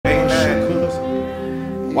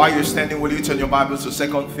While you're standing, will you turn your Bibles to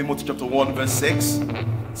 2 Timothy chapter 1 verse 6?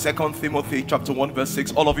 2 Timothy chapter 1 verse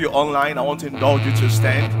 6. All of you online, I want to indulge you to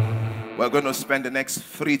stand. We're going to spend the next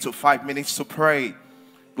 3 to 5 minutes to pray.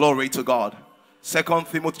 Glory to God. 2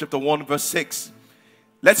 Timothy chapter 1 verse 6.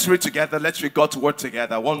 Let's read together. Let's read God's word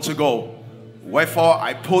together. 1 to go. Wherefore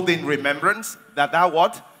I put in remembrance that thou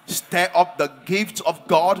what? Stir up the gift of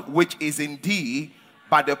God which is in thee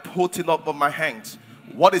by the putting up of my hands.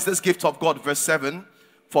 What is this gift of God? Verse 7.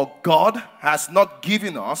 For God has not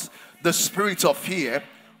given us the spirit of fear,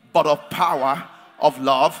 but of power, of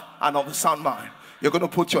love, and of a sound mind. You're going to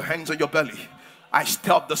put your hands on your belly. I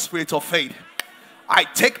stir up the spirit of faith. I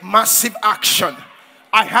take massive action.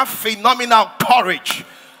 I have phenomenal courage.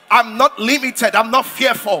 I'm not limited. I'm not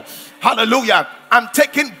fearful. Hallelujah. I'm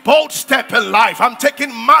taking bold steps in life. I'm taking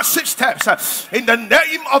massive steps in the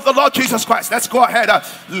name of the Lord Jesus Christ. Let's go ahead.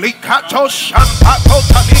 Likato shampato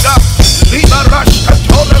taliga libarash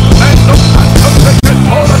katola mendo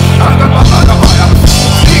katola shanga babaya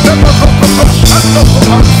liga baboko shando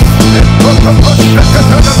kuma baboko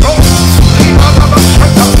shakatana go libara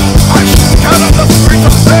bashaka. I stir up the spirit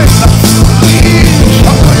of faith.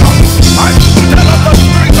 I stir up the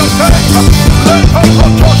spirit of faith.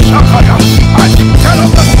 I tell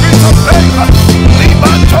of the spirit of faith.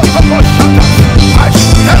 I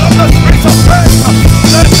tell of the spirit of faith.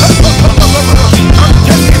 I'm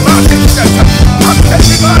taking massive steps. I'm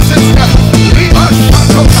taking massive steps.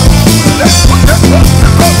 Let's put them close to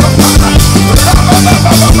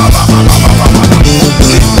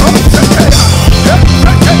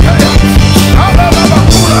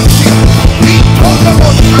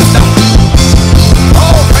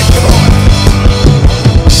Oh, thank you, Lord.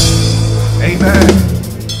 Amen.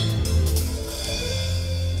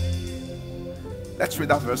 Let's read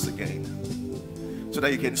that verse again so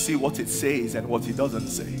that you can see what it says and what it doesn't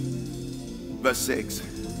say. Verse 6.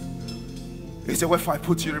 He said, wherefore I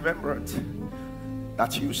put you in remembrance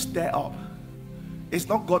that you stir up. It's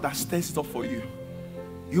not God that stirs it up for you.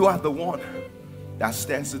 You are the one that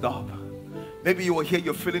stirs it up. Maybe you are here,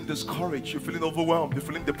 you're feeling discouraged, you're feeling overwhelmed, you're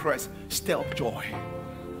feeling depressed. Stir up joy.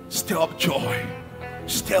 Stir up joy.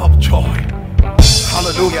 Stir up joy.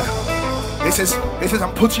 Hallelujah. He says,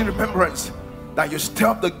 I'm putting in remembrance that you stir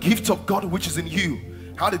up the gift of God which is in you.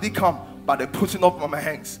 How did it come? By the putting up of my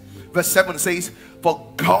hands. Verse 7 says,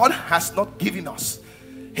 for God has not given us.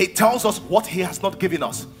 He tells us what he has not given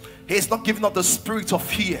us. He has not given us the spirit of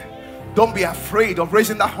fear. Don't be afraid of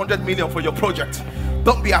raising that 100 million for your project.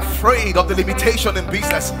 Don't be afraid of the limitation in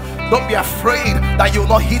business. Don't be afraid that you will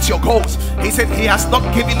not hit your goals. He said he has not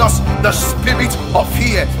given us the spirit of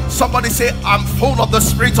fear. Somebody say, I'm full of the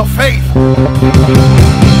spirit of faith.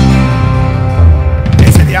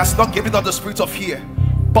 He said he has not given us the spirit of fear,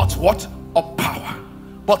 but what? Of power.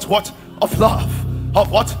 But what? Of love. Of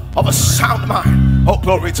what? Of a sound mind. Oh,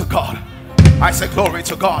 glory to God. I say glory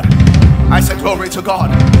to God. I say glory to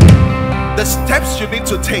God. The steps you need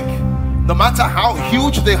to take, no matter how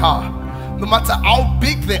huge they are, no matter how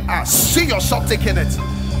big they are, see yourself taking it,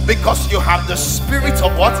 because you have the spirit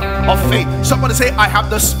of what? Of faith. Somebody say, I have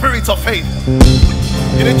the spirit of faith.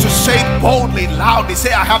 You need to say it boldly, loudly.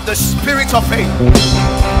 Say, I have the spirit of faith.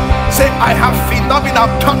 Say, I have phenomenal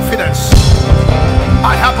confidence.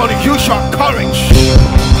 I have unusual courage.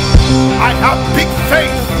 I have big faith.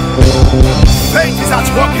 Faith is at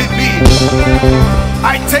work in me.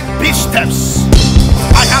 I take big steps.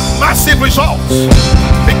 I have massive results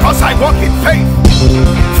because I walk in faith.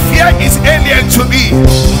 Fear is alien to me.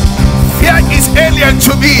 Fear is alien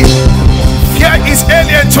to me. Fear is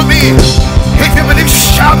alien to me. If you believe,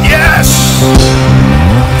 shout yes.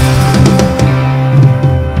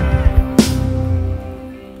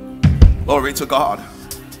 Glory to God.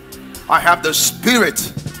 I have the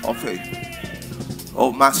spirit of faith.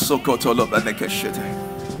 Oh,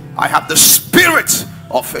 I have the spirit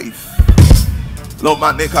of faith. I'm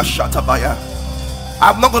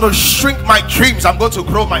not going to shrink my dreams. I'm going to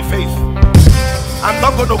grow my faith. I'm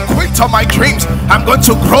not going to quit on my dreams. I'm going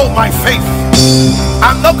to grow my faith.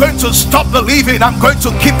 I'm not going to stop believing. I'm going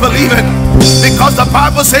to keep believing, because the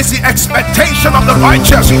Bible says the expectation of the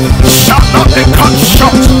righteous shall not be cut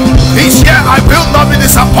short. This year I will not be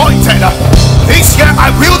disappointed. This year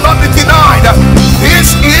I will not be denied.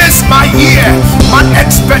 This is my year. My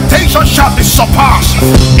expectation shall be surpassed.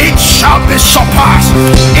 It shall be surpassed.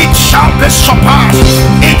 It shall be surpassed.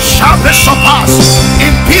 It shall be surpassed.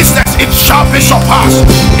 In business it shall be surpassed.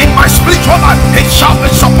 In my spiritual life it shall be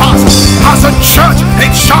surpassed. As a church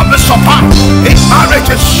it shall be surpassed. In marriage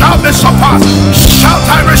it shall be surpassed. Shout,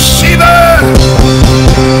 I receive it.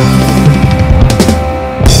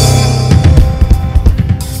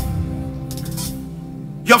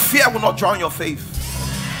 Your fear will not drown your faith.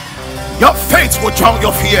 Your faith will drown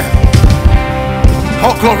your fear.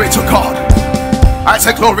 Oh, glory to God. I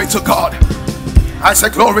say glory to God. I say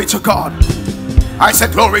glory to God. I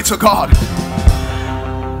say glory to God.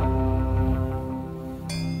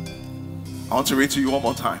 I want to read to you one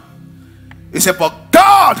more time. He said, but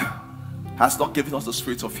God has not given us the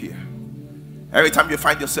spirit of fear. Every time you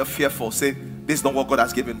find yourself fearful, say, this is not what God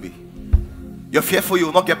has given me. You're fearful you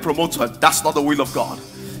will not get promoted. That's not the will of God.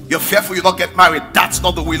 You're fearful you will not get married. That's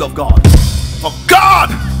not the will of God. For God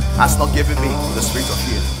has not given me the spirit of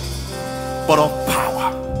fear, but of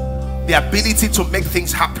power. The ability to make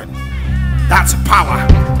things happen. That's power.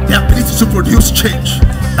 The ability to produce change.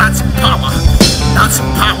 That's power. That's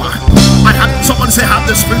power. I have someone say, have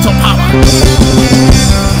the spirit of power.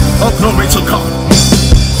 Oh, glory to God.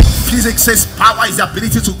 Physics says power is the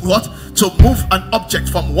ability to what? To move an object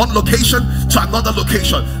from one location to another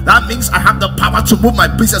location. That means I have the power to move my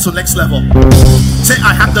business to the next level. Say,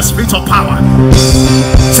 I have the spirit of power.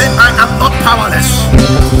 Say, I am not powerless.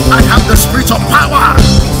 I have the spirit of power.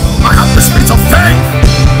 I have the spirit of faith.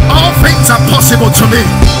 All things are possible to me.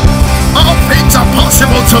 All things are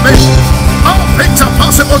possible to me. All things are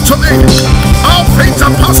possible to me. All things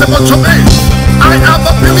are possible to me. I am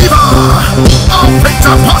a believer. All things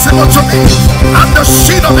are possible to me. I'm the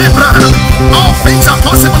seed of Abraham. All things are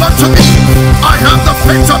possible unto me. I have the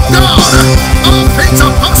faith of God. All things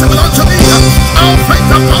are possible unto me. All things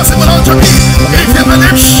are possible unto me. If you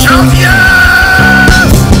believe, shout yes.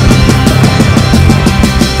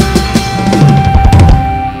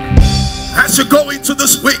 As you go into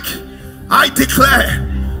this week, I declare,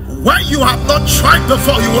 where you have not tried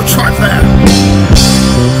before, you will try there.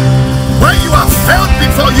 Where you have failed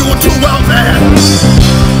before, you will do well there.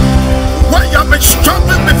 Where you have been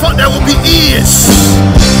struggling before, there will be ease.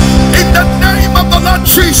 In the name of the Lord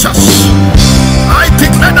Jesus, I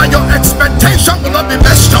declare that your expectation will not be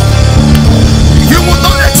messed up. You will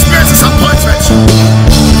not experience disappointment.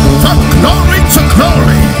 From glory to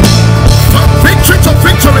glory, from victory to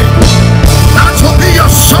victory, that will be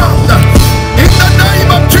your song. In the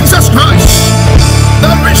name of Jesus Christ,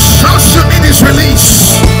 the resource you need is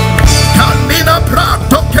released.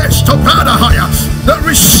 The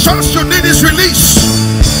resource you need is released.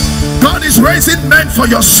 God is raising men for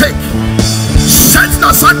your sake. Setting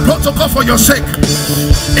aside protocol for your sake.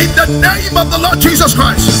 In the name of the Lord Jesus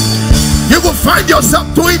Christ, you will find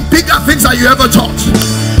yourself doing bigger things than you ever thought.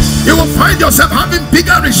 You will find yourself having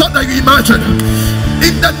bigger results than you imagined.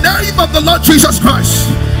 In the name of the Lord Jesus Christ.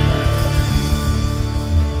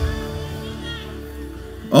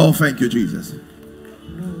 Oh, thank you, Jesus.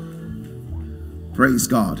 Praise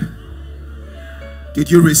God. Did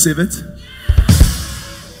you receive it?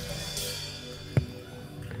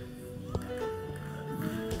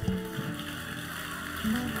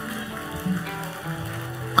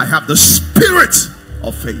 I have the spirit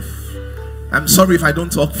of faith. I'm sorry if I don't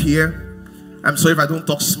talk fear. I'm sorry if I don't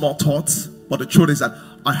talk small thoughts. But the truth is that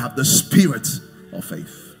I have the spirit of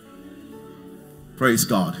faith. Praise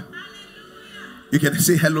God. You can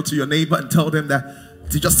say hello to your neighbor and tell them that.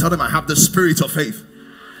 You just tell them, I have the spirit of faith.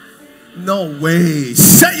 No way.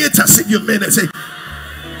 Say it as if you mean it. Say,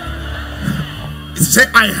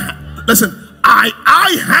 listen, I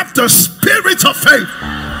have the spirit of faith.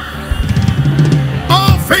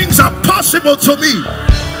 All things are possible to me.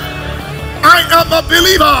 I am a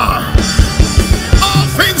believer. All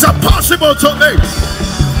things are possible to me.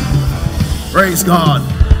 Praise God.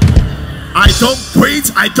 I don't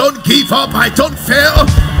quit. I don't give up. I don't fail.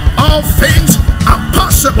 All things are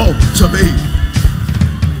possible to me.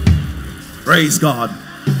 Praise God.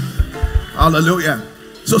 Hallelujah.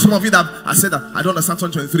 So some of you that I said that I don't understand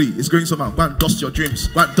 2023 is going somehow. Go and dust your dreams.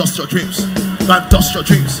 Go and dust your dreams. Go and dust your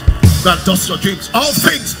dreams. Go and dust your dreams. All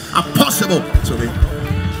things are possible to me.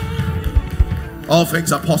 All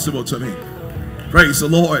things are possible to me. Praise the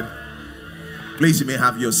Lord. Please, you may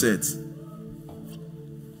have your seats.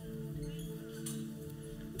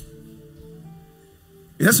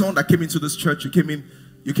 Is there someone that came into this church? You came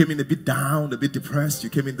in a bit down, a bit depressed.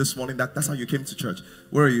 You came in this morning. That's how you came to church.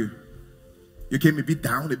 Where are you? You came a bit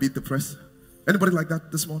down, a bit depressed. Anybody like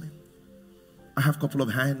that this morning? I have a couple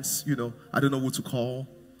of hands. I don't know who to call.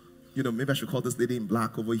 Maybe I should call this lady in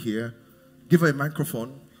black over here. Give her a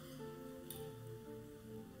microphone.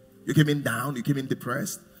 You came in down. You came in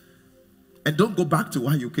depressed. And don't go back to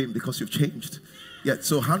why you came, because you've changed. Yeah.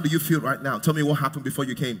 So how do you feel right now? Tell me what happened before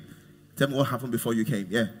you came. Tell me what happened before you came.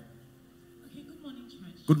 Yeah. Okay, good morning,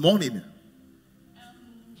 church. Good morning.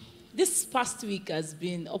 This past week has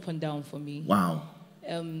been up and down for me. Wow.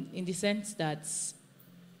 In the sense that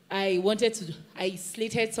I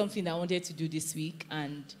slated something I wanted to do this week,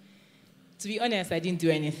 and to be honest, I didn't do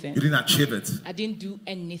anything. You didn't achieve it? I didn't do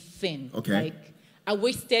anything. Okay. Like, I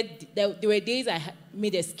wasted, there were days I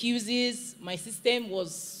made excuses, my system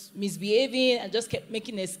was misbehaving, and just kept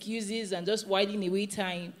making excuses and just whiling away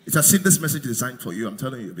time. It's as if this message is designed for you, I'm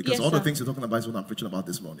telling you, because Yes, all the sir. things you're talking about is what I'm preaching about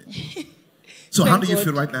this morning. So how do you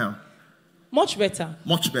feel right now? Much better.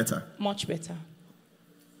 Much better. Much better.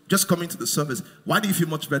 Just coming to the service, why do you feel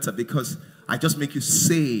much better? Because I just make you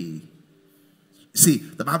say. See,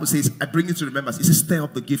 the Bible says, I bring you to remembrance. It says, stir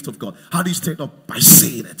up the gift of God. How do you stir it up? By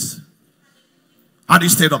saying it. How do you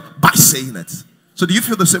stir it up? By saying it. So do you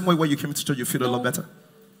feel the same way when you came to church? You feel a lot better?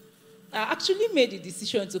 I actually made a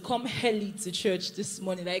decision to come early to church this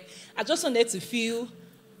morning. Like, I just wanted to feel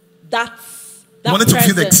that You wanted presence.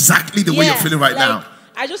 to feel exactly the way you're feeling right now.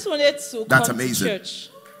 I just wanted to That's come amazing. to church.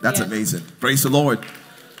 That's Yes. amazing. Praise the Lord.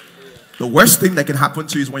 The worst thing that can happen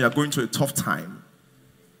to you is when you're going through a tough time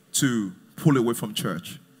to pull away from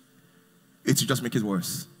church. It's to just make it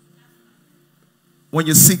worse. When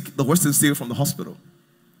you're sick, the worst is to stay from the hospital.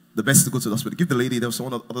 The best is to go to the hospital. Give the lady, there was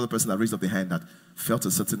one other person that raised up their hand that felt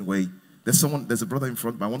a certain way. There's a brother in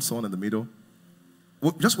front, my one son in the middle.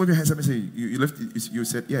 Well, just wave your hands. Let me see. You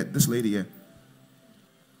said, yeah, this lady, yeah.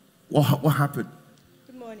 What happened?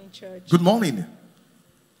 Good morning, church. Good morning.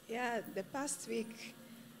 Yeah, the past week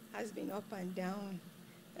has been up and down.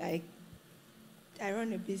 Like, I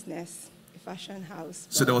run a business, a fashion house.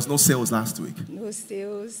 So there was no sales last week? No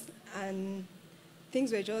sales, and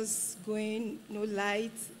things were just going, no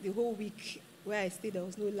light. The whole week where I stayed, there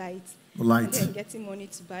was no light. No light. And then getting money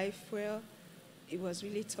to buy fuel, it was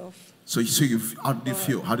really tough. So how did you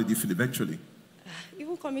feel? How did you feel eventually?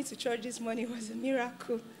 Even coming to church this morning was a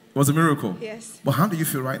miracle. It was a miracle? Yes. But how do you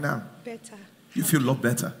feel right now? Better. You feel a lot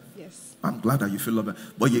better? Yes. I'm glad that you feel a lot better.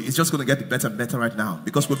 But it's just going to get better and better right now.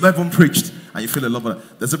 Because we've never preached and you feel a lot better.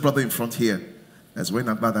 There's a brother in front here that's wearing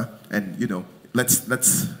a brother. And, you know, I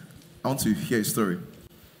want to hear his story.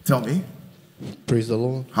 Tell me. Praise the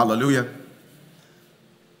Lord. Hallelujah.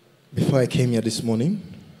 Before I came here this morning,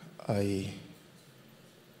 I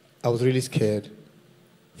was really scared.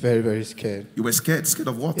 Very, very scared. You were scared? Scared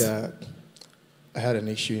of what? Yeah. I had an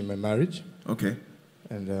issue in my marriage. Okay.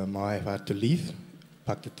 And my wife had to leave,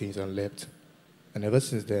 packed the things and left. And ever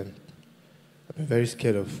since then, I've been very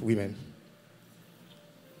scared of women.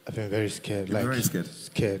 I've been very scared. You're very scared?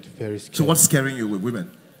 Scared, very scared. So what's scaring you with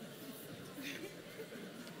women?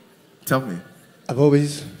 Tell me. I've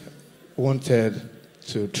always wanted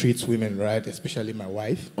to treat women right, especially my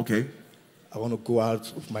wife. Okay. I want to go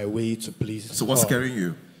out of my way to please So what's her. scaring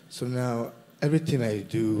you? So now, everything I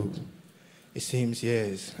do, it seems,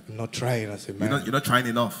 yes, I'm not trying as a man. You're not trying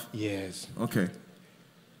enough? Yes. Okay.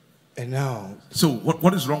 And now... So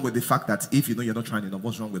what is wrong with the fact that if you know you're not trying enough,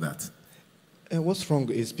 what's wrong with that? And what's wrong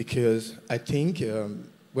is because I think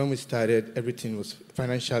when we started, everything was...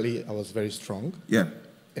 Financially, I was very strong. Yeah.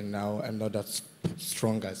 And now I'm not that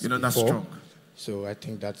strong as You're not that before. strong. So I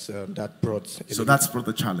think that's that brought... So that's brought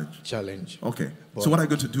the challenge? Challenge. Okay. But So what are you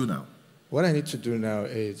going to do now? what I need to do now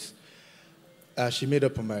is... she made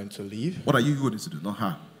up her mind to leave. What are you going to do? Not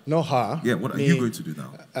her. Not her. Yeah, what are me. you going to do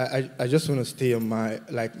now? I just want to stay on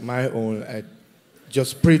my own. I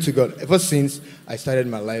just pray to God. Ever since I started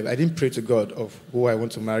my life, I didn't pray to God of who I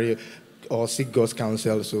want to marry or seek God's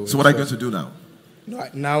counsel. So what are you going to do now?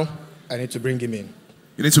 Now I need to bring him in.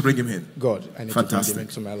 You need to bring him in. God, I need Fantastic. to bring him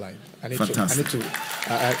into my life. I Fantastic.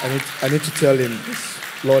 need to tell him,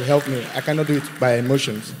 Lord, help me. I cannot do it by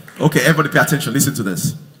emotions. Okay, everybody pay attention. Listen to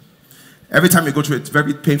this. Every time you go through a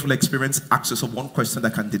very painful experience, ask yourself one question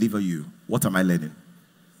that can deliver you. What am I learning?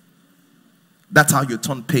 That's how you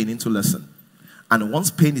turn pain into lesson. And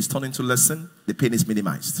once pain is turned into lesson, the pain is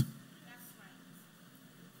minimized.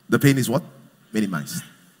 The pain is what? Minimized.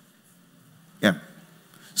 Yeah.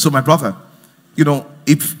 So my brother, you know,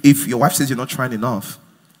 if your wife says you're not trying enough,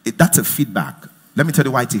 that's a feedback. Let me tell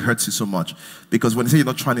you why it hurts you so much. Because when you say you're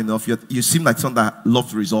not trying enough, you seem like someone that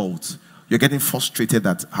loves results. You're getting frustrated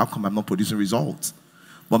that how come I'm not producing results?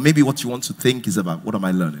 But maybe what you want to think is about, what am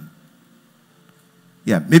I learning?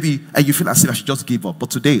 Yeah, maybe, and you feel as if I should just give up. But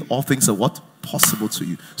today, all things are what? Possible to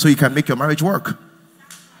you. So you can make your marriage work.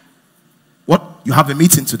 What? You have a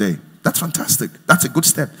meeting today. That's fantastic. That's a good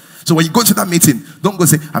step. So when you go to that meeting, don't go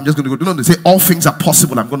say, I'm just going to go. No, say, all things are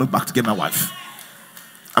possible. I'm going back to get my wife.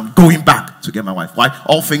 I'm going back to get my wife. Why?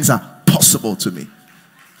 All things are possible to me.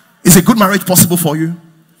 Is a good marriage possible for you?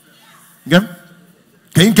 Yeah?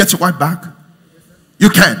 Can you get your wife back? You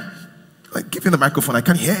can. Like, give him the microphone. I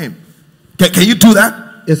can't hear him. Can you do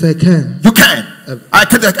that? Yes, I can. You can. I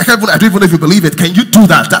don't even know if you believe it. Can you do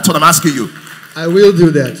that? That's what I'm asking you. I will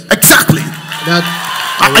do that. Exactly.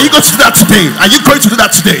 Are you going to do that today? Are you going to do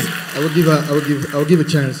that today? I will give a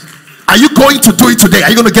chance. Are you going to do it today? Are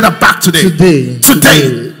you going to get it back today? Today.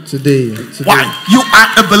 Why? You are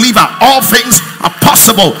a believer. All things are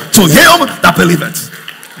possible to him that believeth.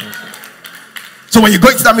 So when you go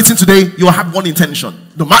into that meeting today, you will have one intention.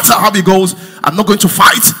 No matter how it goes, I'm not going to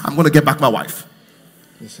fight. I'm going to get back my wife.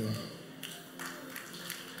 Yes, sir.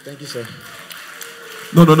 Thank you, sir.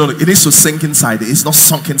 No. It needs to sink inside. It's not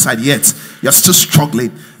sunk inside yet. You're still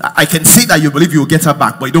struggling. I can see that you believe you will get her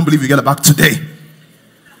back, but you don't believe you get her back today.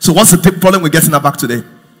 So what's the problem with getting her back today?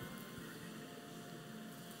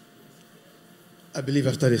 I believe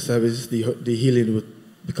after the service, the healing will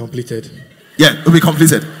be completed. Yeah, it will be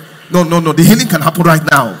completed. No. The healing can happen right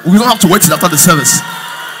now. We don't have to wait till after the service.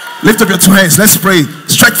 Lift up your two hands. Let's pray.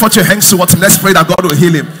 Stretch forth your hands towards him. Let's pray that God will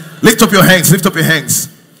heal him. Lift up your hands. Lift up your hands.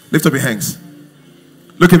 Lift up your hands.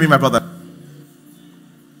 Look at me, my brother.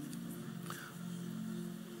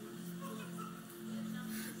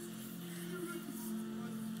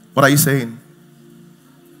 What are you saying?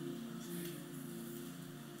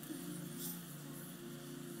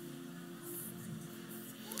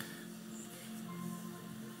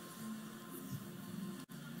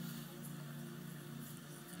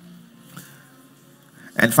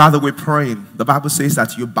 And Father, we're praying. The Bible says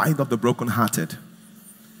that you bind up the brokenhearted.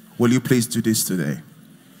 Will you please do this today?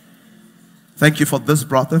 Thank you for this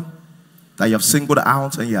brother that you have singled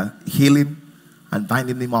out and you're healing and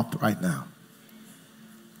binding him up right now.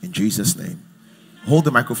 In Jesus' name. Hold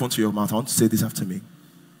the microphone to your mouth. I want to say this after me.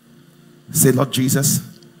 Say, Lord Jesus.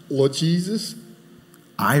 Lord Jesus.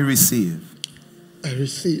 I receive.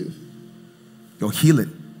 Your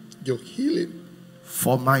healing.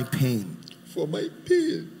 For my pain.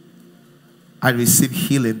 I receive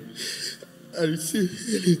healing.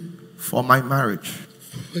 For my marriage.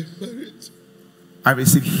 I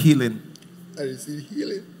receive healing.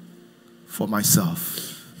 For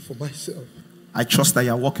myself. I trust that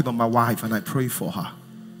you're working on my wife and I pray for her.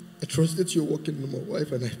 That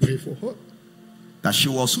she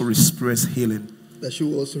will also experience healing.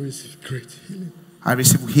 Great healing. I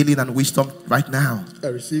receive healing and wisdom right now.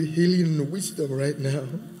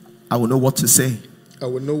 I will know what to say. I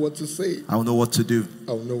will know what to do.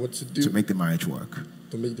 To make the marriage work.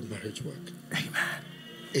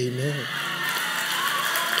 Amen.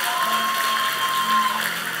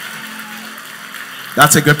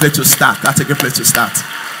 That's a good place to start.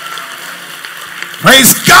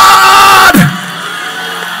 Praise God!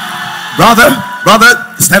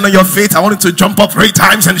 Brother, stand on your feet. I want you to jump up 3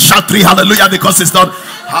 times and shout 3 hallelujah because it's done.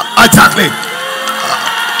 Exactly.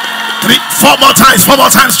 4 more times.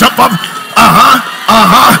 Jump up.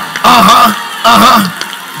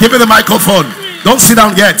 Give me the microphone. Don't sit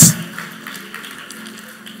down yet.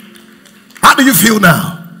 How do you feel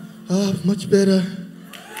now? Much better.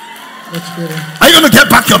 Are you going to get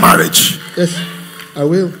back your marriage? Yes, I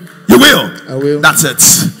will. You will? I will. That's it.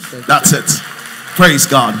 Praise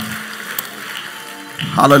God.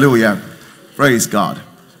 Hallelujah. Praise God.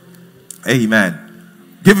 Amen.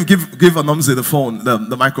 Give Anamzi the phone,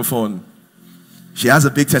 the microphone. She has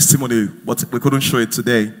a big testimony, but we couldn't show it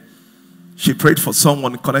today. She prayed for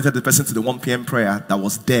someone, connected the person to the 1 p.m. prayer that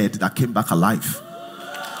was dead, that came back alive.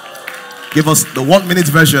 Give us the 1-minute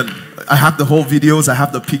version. I have the whole videos. I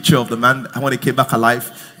have the picture of the man when he came back alive.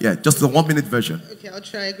 Yeah, just the 1-minute version. Okay, I'll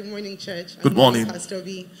try. Good morning, church. Good morning. Pastor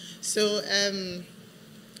B. So,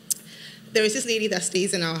 there is this lady that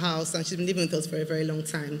stays in our house and she's been living with us for a very long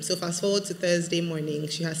time. So fast forward to Thursday morning,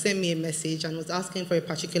 she has sent me a message and was asking for a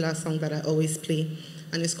particular song that I always play,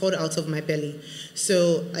 and it's called Out of My Belly.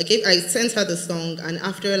 So I sent her the song, and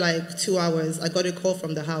after like 2 hours, I got a call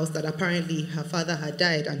from the house that apparently her father had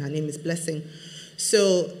died and her name is Blessing.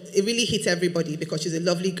 So it really hit everybody because she's a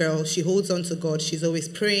lovely girl. She holds on to God. She's always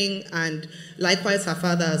praying, and likewise her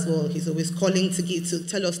father as well. He's always calling to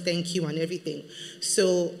tell us thank you and everything.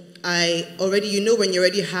 So when you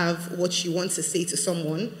already have what you want to say to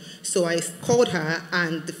someone. So I called her,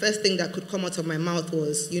 and the first thing that could come out of my mouth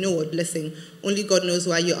was, you know what, Blessing, only God knows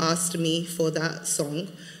why you asked me for that song.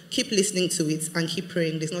 Keep listening to it and keep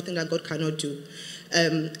praying. There's nothing that God cannot do.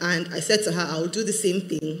 And I said to her, I'll do the same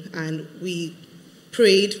thing. And we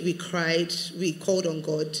prayed, we cried, we called on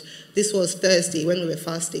God. This was Thursday when we were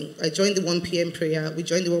fasting. I joined the 1 p.m. prayer. We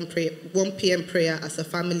joined the 1 p.m. prayer as a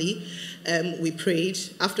family. We prayed.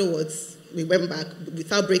 Afterwards, we went back.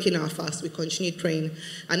 Without breaking our fast, we continued praying.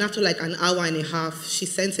 And after like an hour and a half, she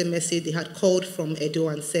sent a message. They had called from Edo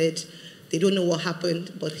and said, they don't know what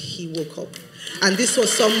happened, but he woke up. And this was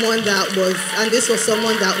someone that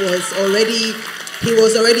was already He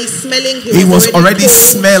was already smelling. He was already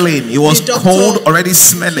cold. smelling. He was cold, already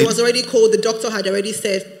smelling. He was already cold. The doctor had already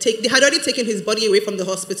said, they had already taken his body away from the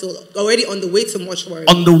hospital, already on the way to mortuary.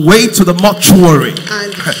 On the way to the mortuary.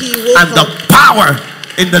 And he woke and up. The power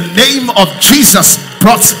in the name of Jesus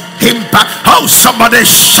brought him back. Oh, somebody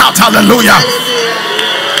shout hallelujah.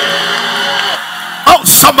 Oh,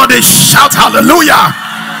 somebody shout hallelujah.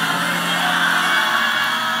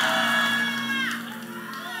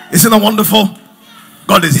 Isn't that wonderful?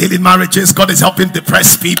 God is healing marriages. God is helping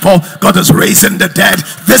depressed people. God is raising the dead.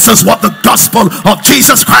 This is what the gospel of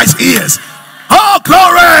Jesus Christ is. Oh,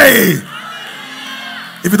 glory!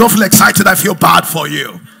 If you don't feel excited, I feel bad for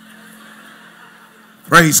you.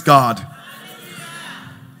 Praise God.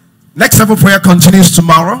 Next level prayer continues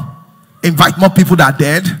tomorrow. Invite more people that are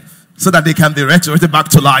dead so that they can be resurrected back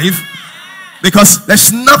to life. Because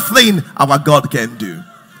there's nothing our God can do.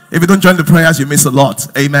 If you don't join the prayers, you miss a lot.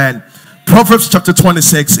 Amen. Proverbs chapter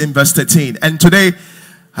 26 in verse 13. And today,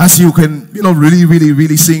 as you can,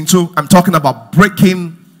 really see into, I'm talking about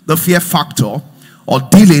breaking the fear factor or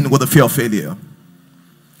dealing with the fear of failure.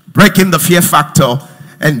 Breaking the fear factor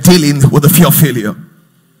and dealing with the fear of failure.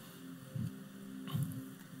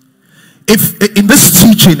 If in this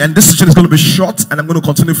teaching, and this teaching is going to be short, and I'm going to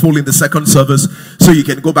continue fully in the second service, so you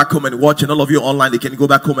can go back home and watch, and all of you online, you can go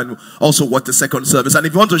back home and also watch the second service. And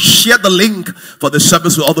if you want to share the link for the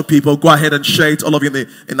service with other people, go ahead and share it. All of you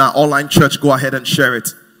in our online church, go ahead and share it.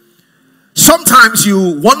 Sometimes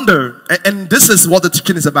you wonder, and this is what the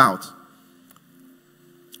teaching is about.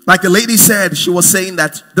 Like the lady said, she was saying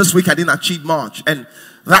that this week I didn't achieve much, and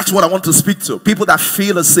that's what I want to speak to. People that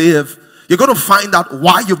feel as if you're going to find out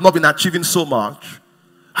why you've not been achieving so much,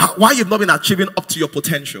 why you've not been achieving up to your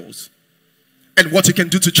potentials, and what you can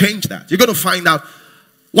do to change that. You're going to find out,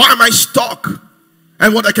 why am I stuck,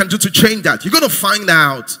 and what I can do to change that. You're going to find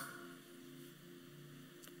out,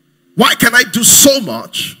 why can I do so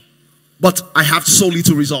much, but I have so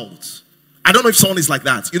little results. I don't know if someone is like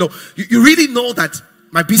that. You really know that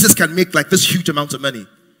my business can make like this huge amount of money,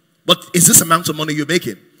 but is this amount of money you're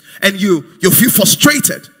making? And you feel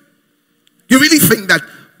frustrated. You really think that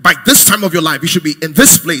by this time of your life, you should be in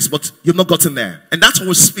this place, but you've not gotten there. And that's what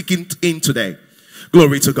we're speaking in today.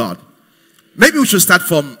 Glory to God. Maybe we should start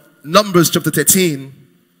from Numbers chapter 13.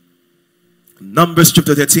 Numbers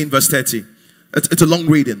chapter 13, verse 30. It's a long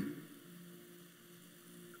reading.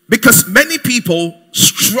 Because many people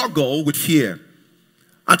struggle with fear.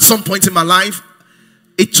 At some point in my life,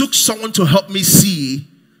 it took someone to help me see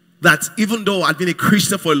that even though I'd been a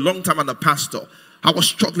Christian for a long time and a pastor, I was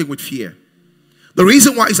struggling with fear. The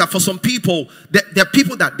reason why is that for some people, there are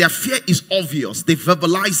people that their fear is obvious. They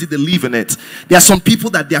verbalize it, they live in it. There are some people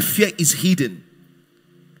that their fear is hidden.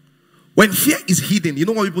 When fear is hidden, you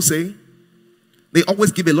know what people say? They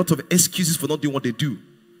always give a lot of excuses for not doing what they do.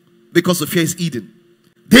 Because the fear is hidden.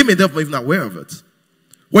 They may not be even aware of it.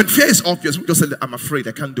 When fear is obvious, we just say, I'm afraid,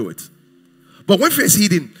 I can't do it. But when fear is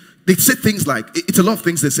hidden, they say things like, it's a lot of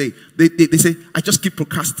things they say. They say, I just keep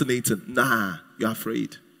procrastinating. Nah, you're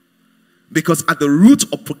afraid. Because at the root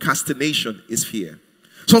of procrastination is fear.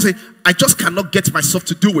 So I say, I just cannot get myself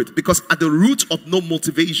to do it. Because at the root of no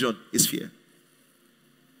motivation is fear.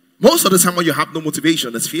 Most of the time when you have no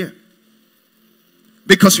motivation, it's fear.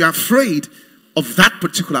 Because you're afraid of that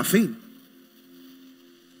particular thing.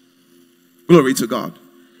 Glory to God.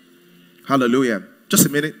 Hallelujah. Just a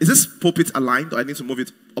minute. Is this pulpit aligned, or I need to move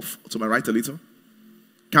it off to my right a little?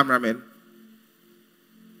 Cameraman.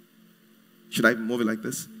 Should I move it like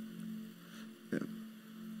this? Yeah.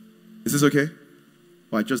 Is this okay?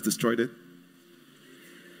 Or I just destroyed it?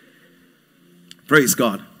 Praise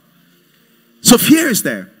God. So fear is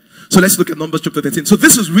there. So let's look at Numbers chapter 13. So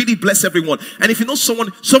this is really bless everyone. And if you know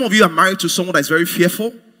someone, some of you are married to someone that is very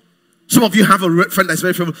fearful. Some of you have a friend that's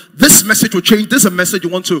very fearful. This message will change. This is a message you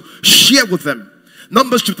want to share with them.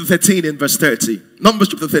 Numbers chapter 13 in verse 30. Numbers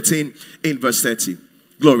chapter 13 in verse 30.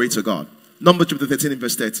 Glory to God. Numbers chapter 13 in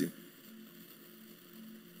verse 30.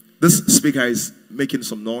 This speaker is making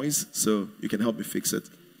some noise, so you can help me fix it.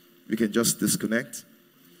 We can just disconnect.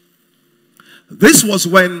 This was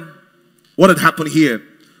when, what had happened here?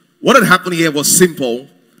 What had happened here was simple.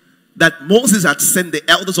 That Moses had sent the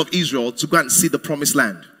elders of Israel to go and see the promised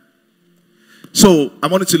land. So I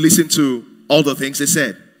wanted to listen to all the things they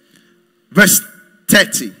said. Verse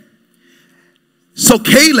 30. So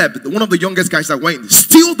Caleb, one of the youngest guys that went,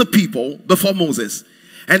 stilled the people before Moses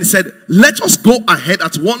and said, let us go ahead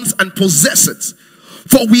at once and possess it,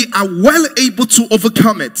 for we are well able to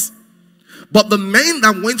overcome it. But the men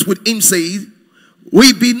that went with him said,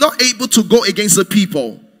 we be not able to go against the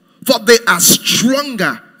people, for they are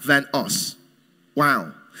stronger than us.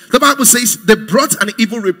 Wow. The Bible says they brought an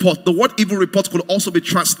evil report. The word evil report could also be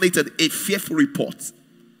translated a fearful report.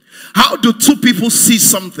 How do two people see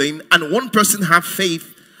something and one person have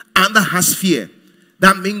faith and that has fear?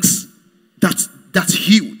 That means that's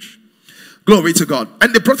huge. Glory to God.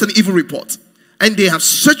 And they brought an evil report. And they have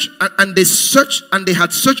searched and they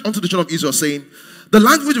had searched unto the children of Israel, saying, the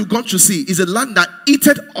land which we've gone to see is a land that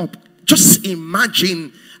eateth up. Just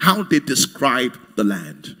imagine how they describe the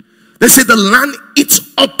land. They say the land eats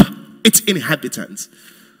up its inhabitants.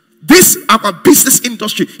 This, our business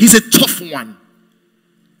industry, is a tough one.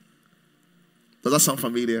 Does that sound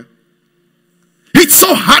familiar? It's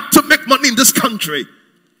so hard to make money in this country.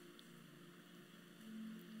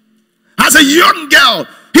 As a young girl,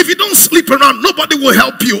 if you don't sleep around, nobody will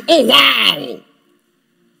help you. Oh, wow.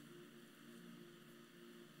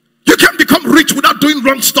 You can't become rich without doing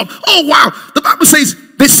wrong stuff. Oh, wow. The Bible says,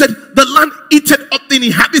 they said, the land eateth up the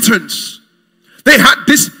inhabitants. They had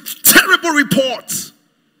this terrible report.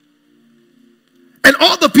 And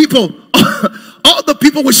all the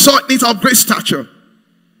people we saw it of great stature.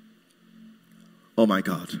 Oh my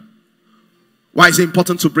God. Why is it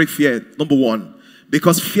important to break fear? Number one,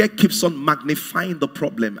 because fear keeps on magnifying the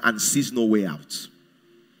problem and sees no way out.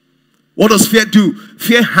 What does fear do?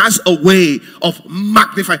 Fear has a way of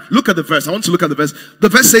magnifying. Look at the verse. I want to look at the verse. The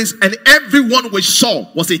verse says, and everyone we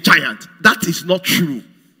saw was a giant. That is not true.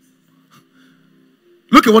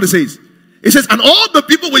 Look at what it says. It says, and all the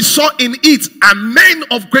people we saw in it are men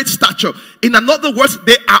of great stature. In other words,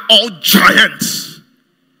 they are all giants.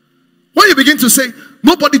 When you begin to say,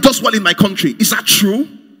 nobody does well in my country, is that true?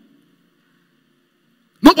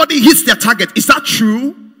 Nobody hits their target, is that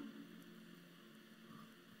true?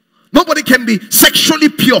 Nobody can be sexually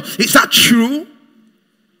pure, is that true?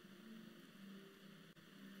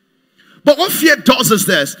 But what fear does is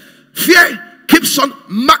this. Fear keeps on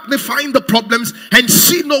magnifying the problems and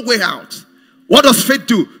see no way out. What does faith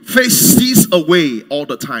do? Faith sees a way all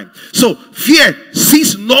the time. So fear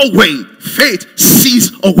sees no way. Faith sees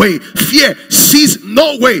a way. Fear sees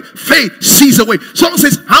no way. Faith sees a way. Someone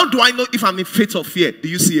says, how do I know if I'm in faith or fear? Do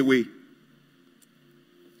you see a way?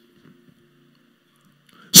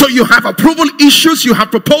 So you have approval issues. You have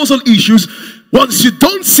proposal issues. Once you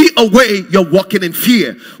don't see a way, you're walking in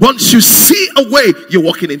fear. Once you see a way, you're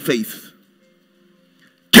walking in faith.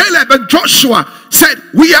 Caleb and Joshua said,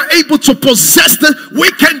 we are able to possess this. We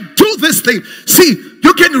can do this thing. See,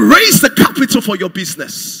 you can raise the capital for your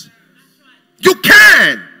business. You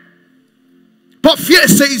can. But fear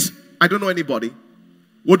says, I don't know anybody.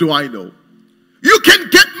 What do I know? You can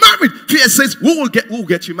get married. Fear says, who will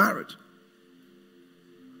get you married?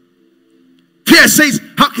 Fear says,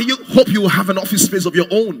 how can you hope you will have an office space of your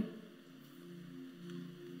own?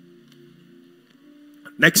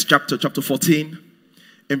 Next chapter, chapter 14.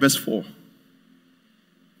 In verse 4.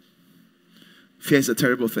 Fear is a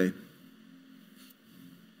terrible thing.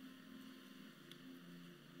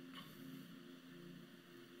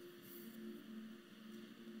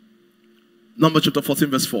 Numbers chapter 14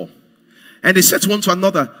 verse 4. And they said one to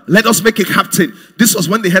another, let us make a captain. This was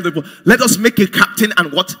when they had the, let us make a captain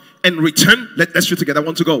and what? And return. Let's read together.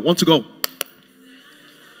 Want to go.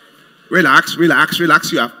 Relax.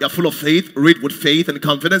 You are full of faith. Read with faith and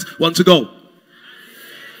confidence. Want to go.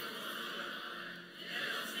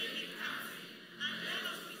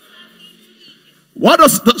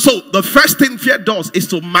 So the first thing fear does is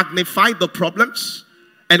to magnify the problems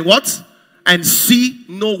and what? And see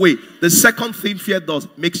no way. The second thing fear does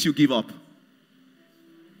makes you give up.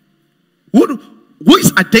 Who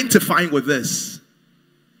is identifying with this?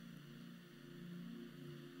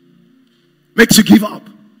 Makes you give up.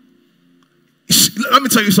 Let me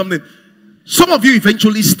tell you something. Some of you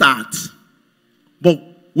eventually start, but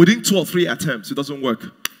within 2 or 3 attempts, it doesn't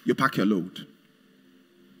work. You pack your load.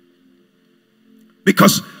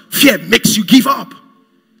 Because fear makes you give up.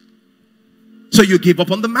 So you give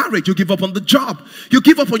up on the marriage, you give up on the job, you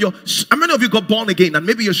give up on your... How many of you got born again and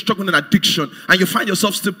maybe you're struggling with addiction and you find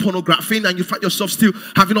yourself still pornography and you find yourself still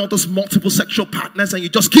having all those multiple sexual partners and you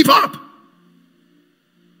just give up?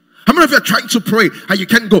 How many of you are trying to pray and you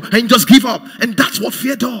can't go and you just give up? And that's what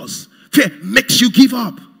fear does. Fear makes you give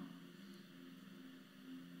up.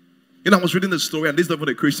 You know, I was reading the story, and this is not even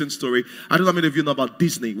a Christian story. I don't know how many of you know about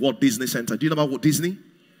Disney, Walt Disney Center. Do you know about Walt Disney?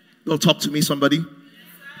 Go talk to me, somebody.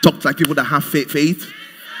 Talk like people that have faith.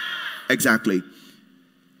 Exactly.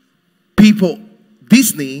 People,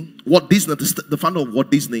 Disney, Walt Disney, the founder of Walt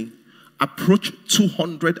Disney, approached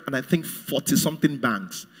 200 and I think 40 something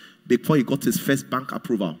banks before he got his first bank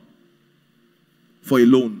approval for a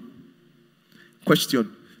loan.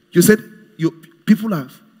 Question. You said people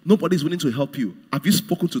have... Nobody's willing to help you. Have you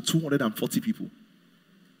spoken to 240 people?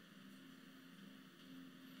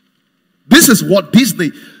 This is what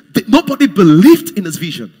Disney, nobody believed in his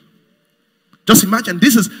vision. Just imagine,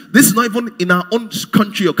 this is not even in our own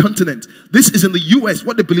country or continent. This is in the US,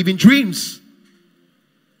 what they believe in dreams.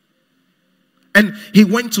 And he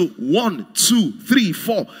went to 1, 2, 3,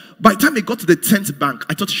 4. By the time he got to the 10th bank,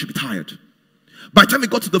 I thought he should be tired. By the time he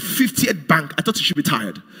got to the 50th bank, I thought he should be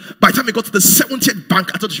tired. By the time he got to the 70th bank,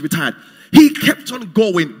 I thought he should be tired. He kept on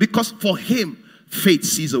going because for him, faith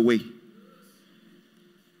sees a way.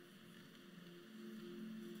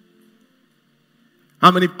 How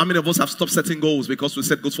many of us have stopped setting goals because we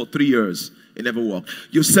set goals for 3 years? It never worked.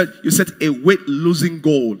 You set a weight losing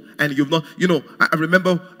goal and you've not, I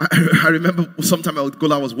remember sometime I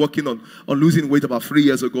was working on losing weight about 3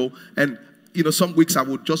 years ago, and some weeks I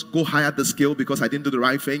would just go higher the scale because I didn't do the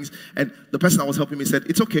right things, and the person that was helping me said,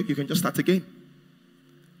 it's okay, you can just start again.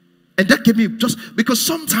 And that gave me, just because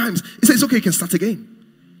sometimes he says, it's okay, you can start again.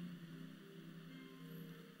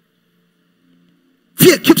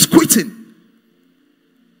 Fear keeps quitting.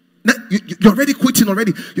 Now, you're already quitting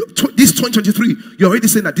already. This 2023, you're already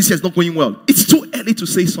saying that this year is not going well. It's too early to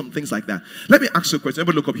say some things like that. Let me ask you a question.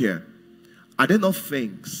 Everybody look up here. Are there not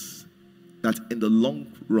things that in the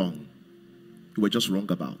long run you were just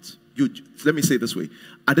wrong about? Let me say it this way.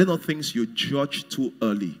 Are there not things you judge too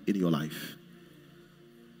early in your life?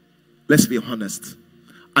 Let's be honest.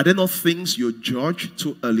 Are there not things you judge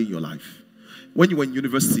too early in your life? When you were in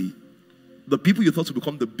university, the people you thought would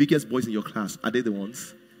become the biggest boys in your class, are they the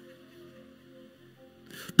ones?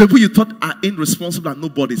 The people you thought are irresponsible and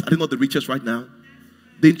nobodies, are they not the richest right now?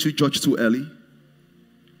 Didn't you judge too early?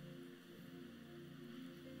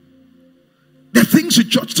 There are things you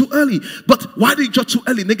judge too early. But why do you judge too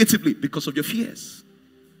early negatively? Because of your fears.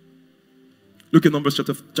 Look at Numbers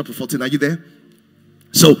chapter 14. Are you there?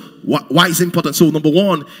 So, why is it important? So, number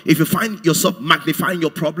one, if you find yourself magnifying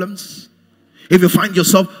your problems, if you find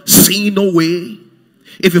yourself seeing no way,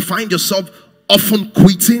 if you find yourself often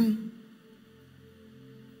quitting,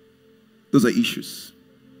 those are issues.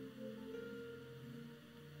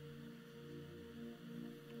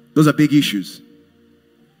 Those are big issues.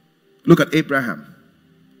 Look at Abraham.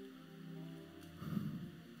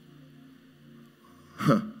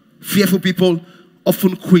 Fearful people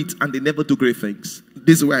often quit and they never do great things.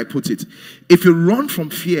 This is the way I put it. If you run from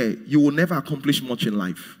fear, you will never accomplish much in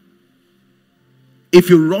life. If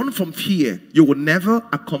you run from fear, you will never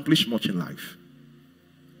accomplish much in life.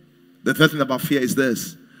 The third thing about fear is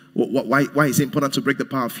this. Why is it important to break the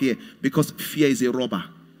power of fear? Because fear is a robber.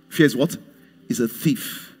 Fear is what? Is a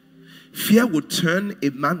thief. Fear would turn a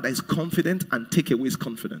man that is confident and take away his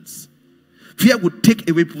confidence. Fear would take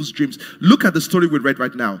away people's dreams. Look at the story we read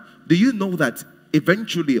right now. Do you know that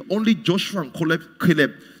eventually only Joshua and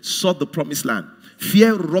Caleb saw the promised land?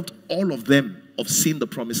 Fear robbed all of them of seeing the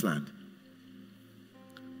promised land.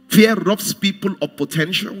 Fear robs people of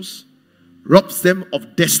potentials, robs them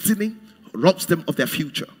of destiny, robs them of their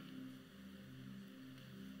future.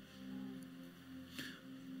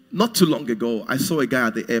 Not too long ago, I saw a guy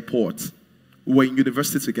at the airport. We were in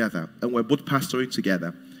university together, and we were both pastoring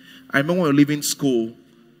together. I remember when we were leaving school,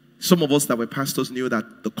 some of us that were pastors knew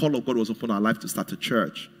that the call of God was upon our life to start a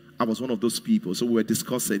church. I was one of those people, so we were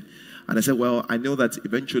discussing. And I said, well, I know that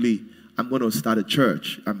eventually I'm going to start a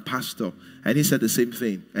church. I'm pastor. And he said the same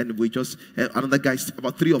thing. And another guy,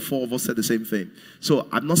 about 3 or 4 of us said the same thing. So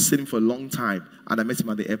I'm not sitting for a long time, and I met him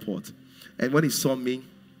at the airport. And when he saw me,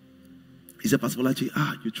 he said, Pastor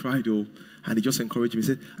Bolaji, you tried, oh. And he just encouraged me.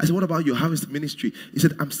 I said, what about you? How is the ministry? He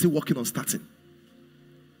said, I'm still working on starting.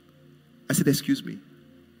 I said, excuse me.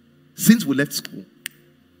 Since we left school,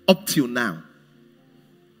 up till now,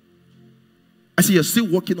 I said, you're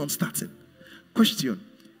still working on starting. Question,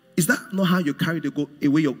 is that not how you carried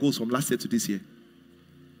away your goals from last year to this year?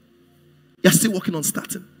 You're still working on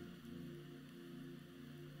starting.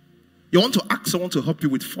 You want to ask someone to help you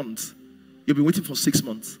with funds. You've been waiting for 6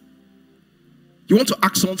 months. You want to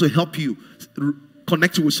ask someone to help you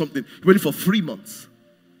connect you with something. You're waiting for 3 months.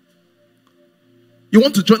 You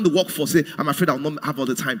want to join the workforce. Say, I'm afraid I'll not have all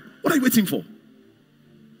the time. What are you waiting for?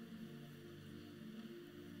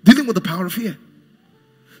 Dealing with the power of fear.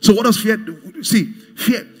 So what does fear do? See,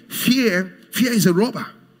 fear is a robber.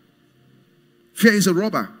 Fear is a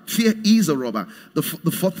robber. Fear is a robber. The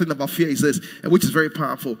fourth thing about fear is this, and which is very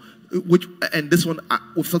powerful. And this one,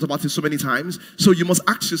 we've thought about it so many times. So you must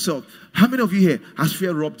ask yourself, how many of you here has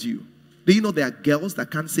fear robbed you? Do you know there are girls that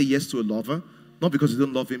can't say yes to a lover, not because they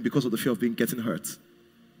don't love him, because of the fear of getting hurt?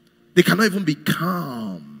 They cannot even be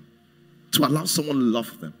calm to allow someone to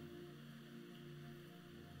love them.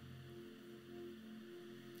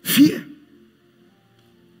 Fear.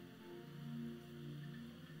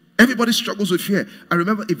 Everybody struggles with fear. I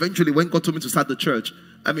remember eventually when God told me to start the church,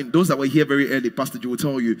 I mean, those that were here very early, Pastor Joe will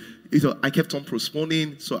tell you, I kept on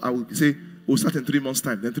postponing. So I would say, we'll start in 3 months'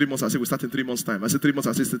 time. Then 3 months, I say, we'll start in 3 months' time. I said 3 months,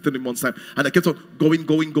 I said 3 months' time. And I kept on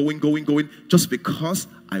going, just because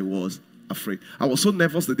I was afraid. I was so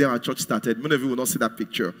nervous the day our church started. Many of you will not see that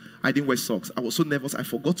picture. I didn't wear socks. I was so nervous, I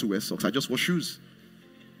forgot to wear socks. I just wore shoes.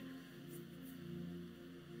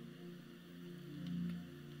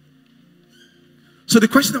 So the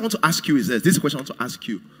question I want to ask you is this. This is the question I want to ask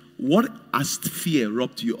you. What has fear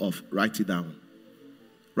robbed you of? Write it down.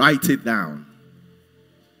 Write it down.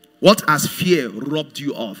 What has fear robbed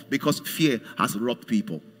you of? Because fear has robbed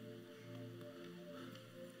people.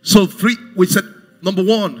 So we said, number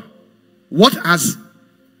one, what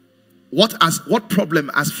problem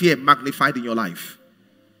has fear magnified in your life?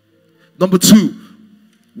 Number two,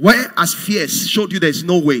 where has fear showed you there's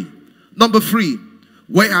no way? Number three,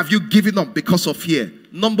 where have you given up because of fear?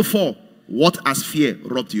 Number four, what has fear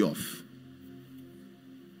robbed you of?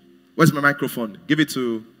 Where's my microphone? Give it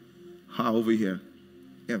to her over here.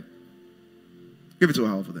 Yeah. Give it to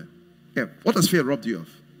her over there. Yeah. What has fear robbed you of?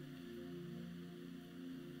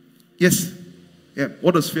 Yes. Yeah.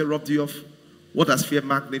 What has fear robbed you of? What has fear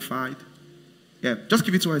magnified? Yeah. Just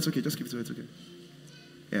give it to her. It's okay. Just give it to her. It's okay.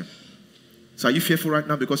 Yeah. So are you fearful right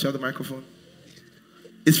now because you have the microphone?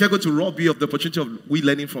 Is fear going to rob you of the opportunity of we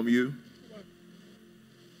learning from you?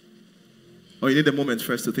 Or you need a moment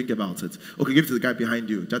first to think about it? Okay, give it to the guy behind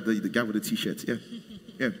you. The guy with the t-shirt. Yeah.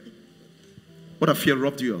 Yeah. What have fear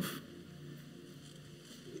robbed you of?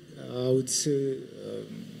 I would say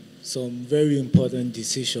some very important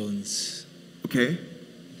decisions. Okay.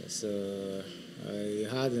 Yes, I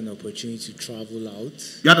had an opportunity to travel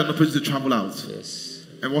out. You had an opportunity to travel out? Yes.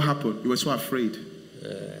 And what happened? You were so afraid.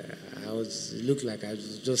 It looked like I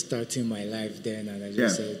was just starting my life then, and I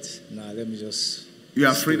just said, nah, let me just... You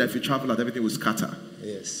are afraid that if you travel out, everything will scatter.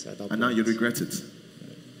 Yes, at that point. And now you regret it.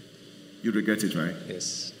 You regret it, right?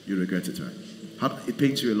 Yes. You regret it, right? It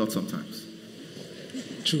pains you a lot sometimes.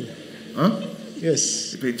 True. Huh?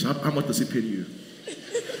 Yes. It pains you. How much does it pain you?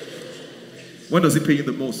 When does it pain you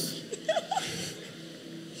the most?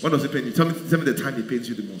 When does it pain you? Tell me the time it pains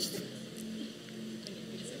you the most.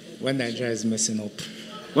 When Nigeria is messing up.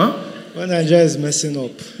 What? When Nigeria is messing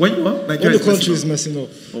up. When what? When the country is messing up.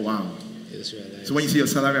 Oh, wow. Yes, right. So when you see your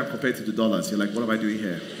salary and compare it to the dollars, you're like, what am I doing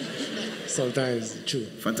here? Sometimes, true.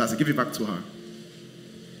 Fantastic. Give it back to her.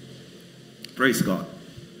 Praise God.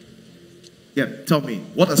 Yeah, tell me,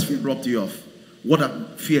 what has fear robbed you of? What has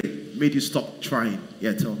fear made you stop trying?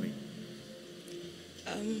 Yeah, tell me.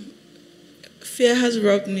 Fear has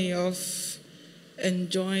robbed me of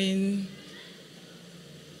enjoying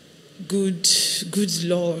good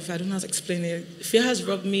love. I don't know how to explain it. Fear has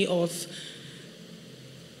robbed me of,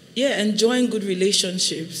 enjoying good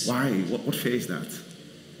relationships. Why? What fear is that?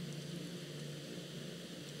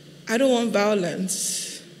 I don't want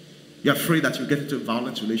violence. You're afraid that you'll get into a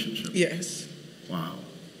violent relationship? Yes. Wow.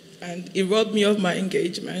 And it robbed me of my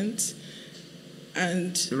engagement.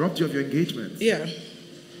 And it robbed you of your engagement? Yeah.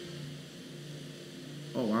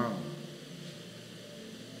 Oh, wow.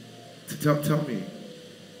 Tell me.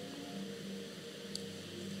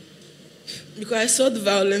 Because I saw the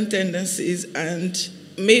violent tendencies, and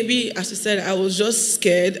maybe, as you said, I was just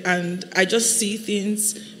scared, and I just see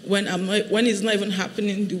things when it's not even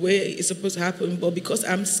happening the way it's supposed to happen, but because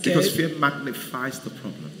I'm scared. Because fear magnifies the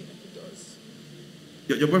problem. It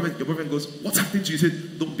does. Your boyfriend goes, what's happening to you? You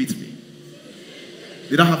say, don't beat me.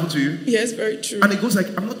 Did that happen to you? Yes, very true. And it goes like,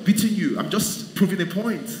 I'm not beating you, I'm just proving a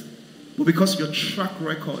point. But because your track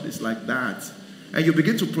record is like that, and you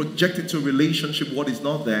begin to project into a relationship what is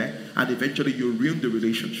not there, and eventually you ruin the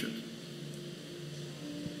relationship.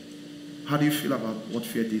 How do you feel about what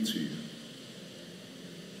fear did to you?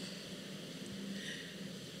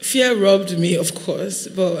 Fear robbed me, of course,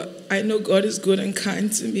 but I know God is good and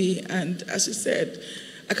kind to me, and as you said,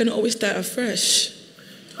 I can always start afresh.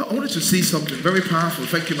 I wanted to see something very powerful.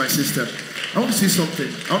 Thank you, my sister. I want to see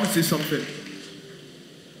something.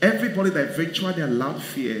 Everybody that eventually allowed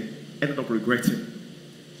fear ended up regretting.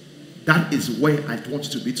 That is where I want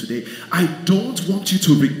you to be today. I don't want you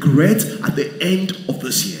to regret at the end of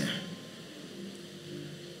this year.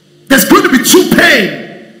 There's going to be two pain.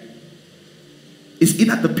 It's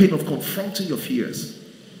either the pain of confronting your fears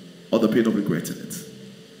or the pain of regretting it.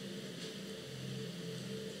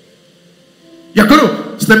 You're going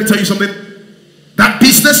to, so let me tell you something. That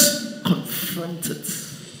business, confront it.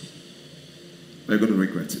 You're going to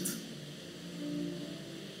regret it.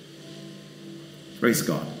 Praise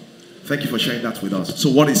God. Thank you for sharing that with us. So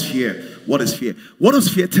what is fear? What is fear? What does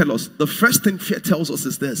fear tell us? The first thing fear tells us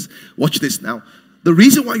is this. Watch this now. The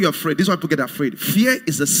reason why you're afraid, this is why people get afraid. Fear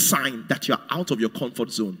is a sign that you're out of your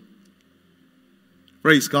comfort zone.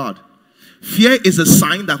 Praise God. Fear is a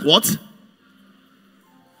sign that what?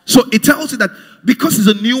 So it tells you that because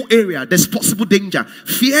it's a new area, there's possible danger.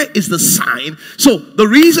 Fear is the sign. So the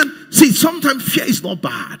reason, see, sometimes fear is not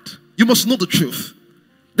bad. You must know the truth.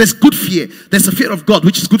 There's good fear. There's the fear of God,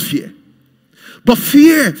 which is good fear. But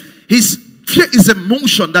fear is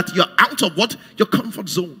emotion that you're out of what? Your comfort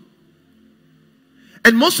zone.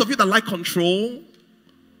 And most of you that like control,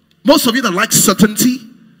 most of you that like certainty,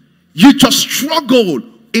 you just struggle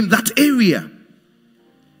in that area.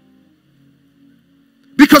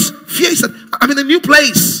 Because fear is that I'm in a new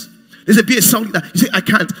place. There's a be a cell leader. You say, I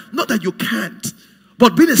can't. Not that you can't.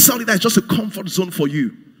 But being a cell leader is just a comfort zone for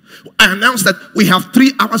you. I announced that we have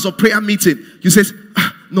 3 hours of prayer meeting. You say,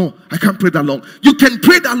 no, I can't pray that long. You can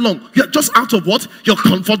pray that long. You're just out of what? Your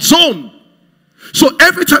comfort zone. So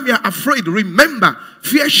every time you're afraid, remember,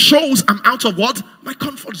 fear shows I'm out of what? My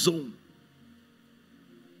comfort zone.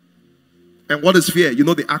 And what is fear? You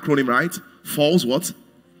know the acronym, right? False what?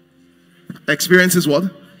 Experiences what?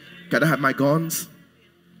 Can I have my guns?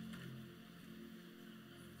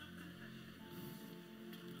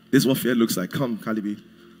 This is what fear looks like. Come, Calibi.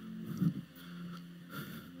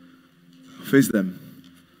 Face them.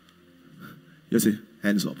 You say,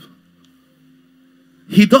 hands up.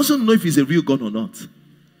 He doesn't know if he's a real gun or not.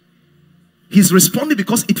 He's responding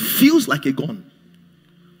because it feels like a gun.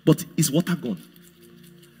 But it's water gun.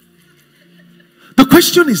 The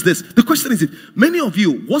question is this. The question is, many of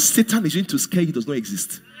you, what Satan is using to scare you does not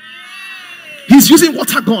exist. He's using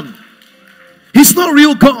water gun. He's not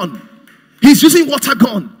real gun. He's using water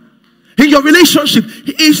gun. In your relationship,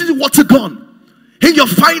 he's using water gun. In your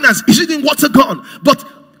finance, he's using water gun. But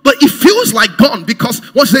it feels like gun because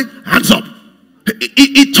what's it? Hands up.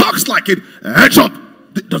 It talks like it. Hands up.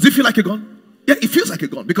 Does it feel like a gun? Yeah, it feels like a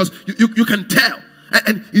gun because you can tell.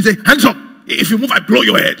 And you say, hands up. If you move, I blow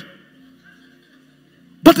your head.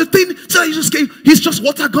 But the thing, so he's just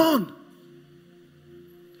water gun.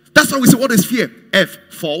 That's why we say, what is fear? F,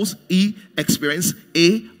 false. E, experience.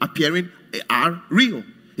 A, appearing. R, real.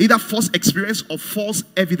 Either false experience or false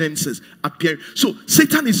evidences appear. So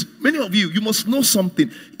Satan is, many of you, you must know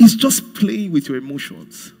something. He's just playing with your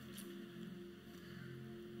emotions.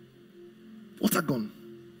 Water gun.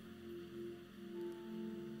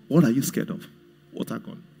 What are you scared of? Water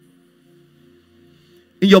gun.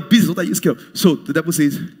 In your business, what are you scared of? So the devil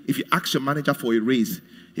says, if you ask your manager for a raise,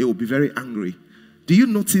 he will be very angry. Do you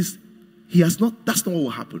notice that's not what will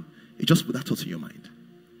happen. He just put that thought in your mind.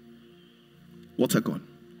 Water gun.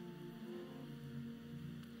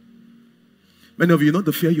 Many of you know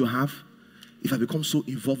the fear you have. If I become so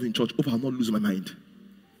involved in church, hope I'll not lose my mind.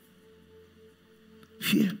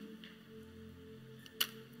 Fear.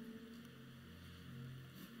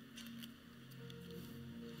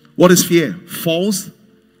 What is fear? False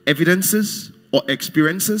evidences or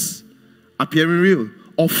experiences appearing real,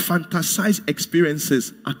 or fantasized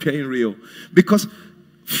experiences appearing real. Because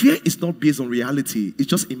fear is not based on reality, it's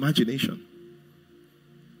just imagination.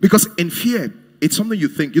 Because in fear, it's something you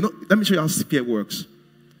think. You know, let me show you how fear works.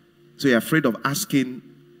 So you're afraid of asking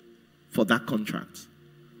for that contract.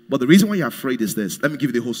 But the reason why you're afraid is this. Let me give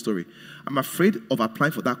you the whole story. I'm afraid of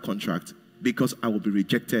applying for that contract because I will be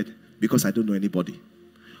rejected because I don't know anybody.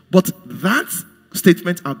 But that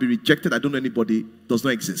statement, I'll be rejected, I don't know anybody, does not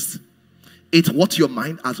exist. It's what your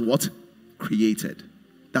mind has what? Created.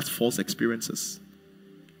 That's false experiences.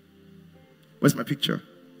 Where's my picture?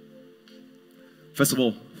 First of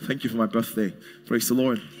all, thank you for my birthday. Praise the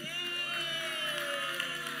Lord.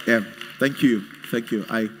 Yeah, thank you. Thank you.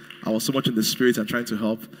 I was so much in the spirit and trying to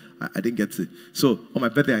help. I didn't get it. So on my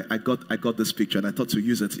birthday, I got this picture and I thought to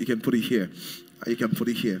use it. You can put it here. You can put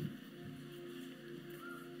it here.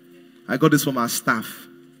 I got this from our staff.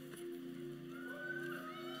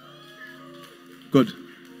 Good.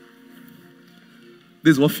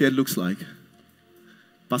 This is what fear looks like.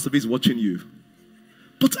 Pastor B is watching you.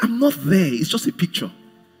 But I'm not there. It's just a picture.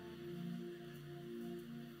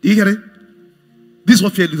 Do you get it? This is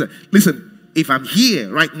what fear looks like. Listen, if I'm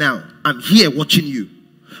here right now, I'm here watching you.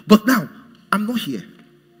 But now, I'm not here.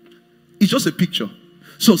 It's just a picture.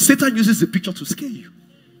 So Satan uses the picture to scare you.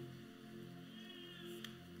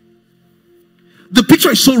 The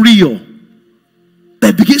picture is so real that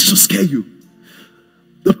it begins to scare you.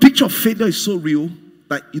 The picture of failure is so real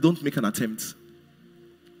that you don't make an attempt.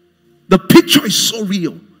 The picture is so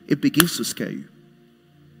real, it begins to scare you.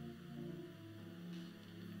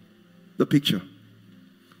 The picture.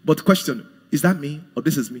 But the question, is that me or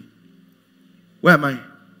this is me? Where am I?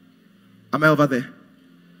 Am I over there?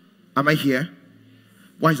 Am I here?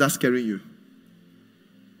 Why is that scaring you?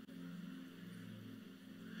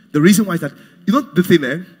 The reason why is that, you know the thing,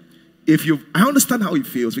 I understand how it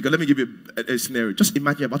feels, because let me give you a scenario. Just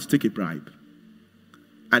imagine you're about to take a bribe,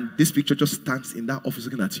 and this picture just stands in that office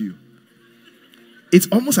looking at you. It's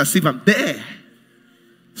almost as if I'm there.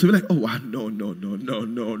 So you're like, oh, wow, no.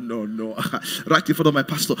 Right in front of my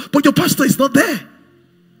pastor. But your pastor is not there.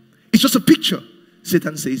 It's just a picture.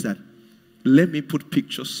 Satan says that, let me put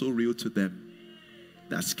pictures so real to them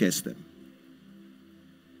that scares them.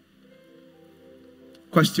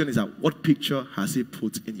 Question is that, what picture has he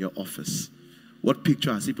put in your office? What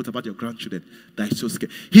picture has he put about your grandchildren that is so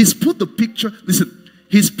scary? He's put the picture, listen,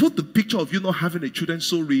 he's put the picture of you not having a children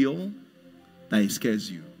so real that it scares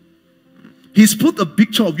you. He's put a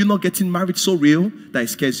picture of you not getting married so real that it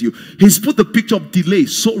scares you. He's put the picture of delay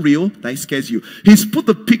so real that it scares you. He's put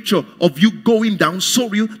the picture of you going down so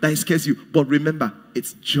real that it scares you. But remember,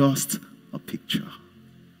 it's just a picture.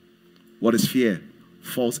 What is fear?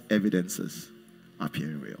 False evidences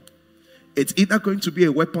appearing real. It's either going to be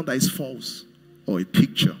a weapon that is false or a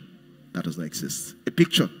picture that does not exist. A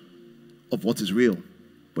picture of what is real,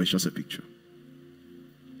 but it's just a picture.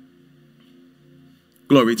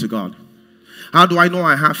 Glory to God. How do I know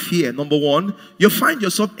I have fear? Number one, you find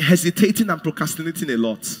yourself hesitating and procrastinating a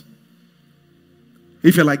lot.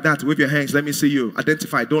 If you're like that, wave your hands. Let me see you.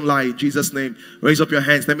 Identify. Don't lie. In Jesus' name. Raise up your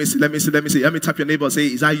hands. Let me see. Let me tap your neighbor. Say,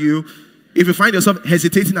 is that you? If you find yourself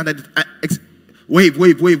hesitating and wave.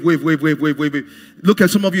 Look at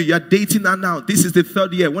some of you. You're dating her now. This is the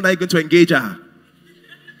 3rd year. When are you going to engage her?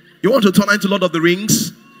 You want to turn her into Lord of the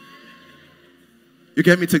Rings? You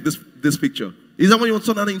can help me take this picture. Is that what you want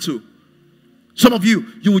to turn her into? Some of you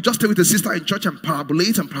will just stay with a sister in church and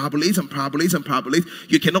parabolate.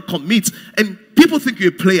 You cannot commit. And people think you're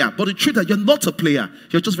a player, but the truth is that you're not a player.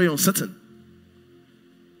 You're just very uncertain.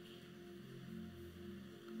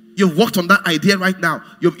 You've worked on that idea right now.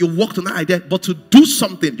 You've worked on that idea, but to do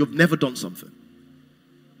something, you've never done something.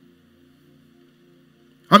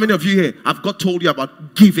 How many of you here have God told you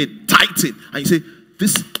about giving, tithing, and you say,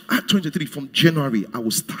 this at 23 from January, I will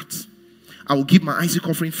start. I will give my Isaac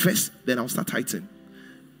offering first, then I'll start tithing.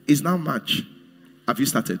 It's now March. Have you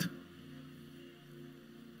started?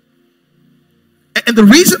 And the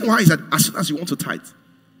reason why is that as soon as you want to tithe,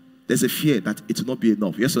 there's a fear that it will not be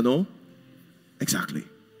enough. Yes or no? Exactly.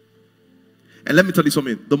 And let me tell you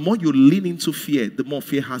something. The more you lean into fear, the more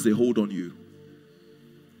fear has a hold on you.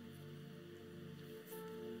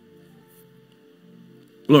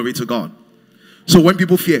 Glory to God. So when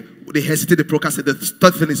people fear, they hesitate, they procrastinate. The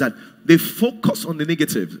third thing is that they focus on the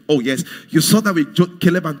negative. Oh yes, you saw that with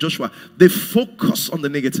Caleb and Joshua. They focus on the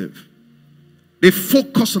negative. They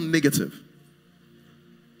focus on the negative.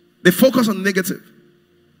 They focus on the negative.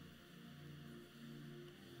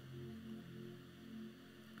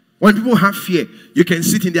 When people have fear, you can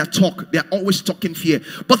sit in their talk. They are always talking fear.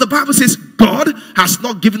 But the Bible says God has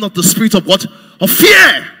not given us the spirit of what? Of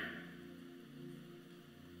fear.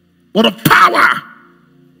 But of power,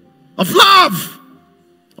 of love,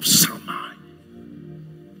 of sound mind.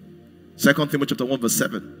 2 Timothy chapter 1 verse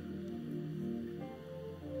 7.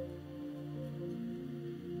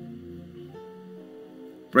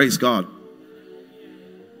 Praise God.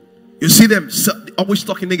 You see them always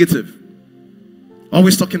talking negative.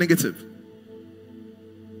 Always talking negative.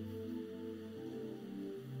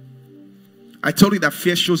 I told you that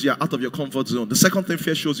fear shows you are out of your comfort zone. The second thing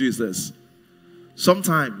fear shows you is this.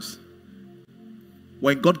 Sometimes,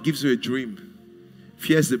 when God gives you a dream,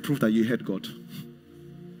 fear is the proof that you heard God.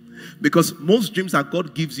 Because most dreams that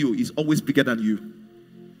God gives you is always bigger than you.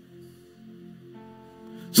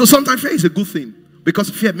 So sometimes fear is a good thing, because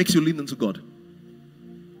fear makes you lean into God.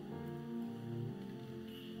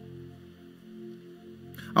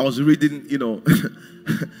 I was reading,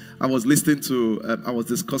 I was listening to, I was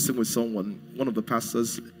discussing with someone, one of the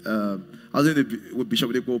pastors. I was with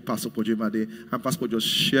Bishop Idowu, Pastor Bolaji Idowu, and Pastor was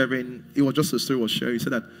sharing, it was just a story he was sharing. He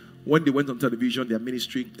said that when they went on television, their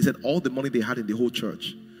ministry, he said all the money they had in the whole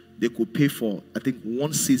church, they could pay for, I think,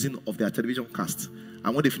 1 season of their television cast.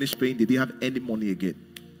 And when they finished paying, they didn't have any money again.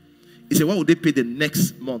 He said, what would they pay the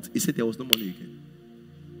next month? He said, there was no money again.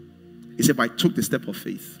 He said, but I took the step of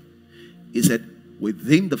faith. He said,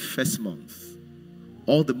 within the first month,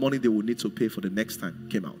 all the money they would need to pay for the next time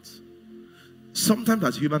came out. Sometimes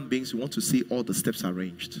as human beings, we want to see all the steps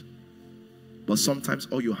arranged. But sometimes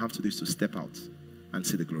all you have to do is to step out and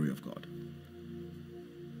see the glory of God.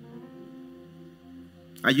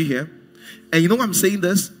 Are you here? And you know why I'm saying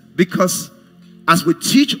this? Because as we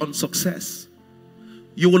teach on success,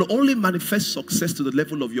 you will only manifest success to the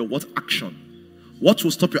level of your what? Action. What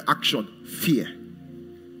will stop your action? Fear.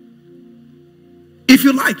 If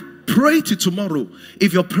you like, pray till tomorrow.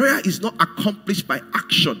 If your prayer is not accomplished by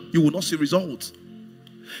action, you will not see results.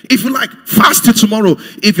 If you like, fast till tomorrow.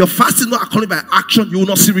 If your fast is not accompanied by action, you will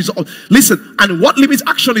not see results. Listen, and what limits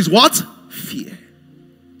action is what? Fear.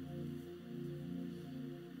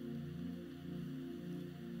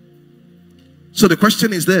 So the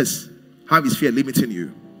question is this: how is fear limiting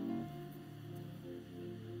you?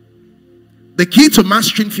 The key to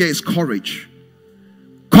mastering fear is courage.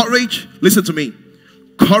 Courage, listen to me.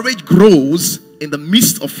 Courage grows in the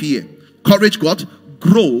midst of fear. Courage, God,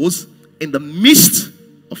 grows in the midst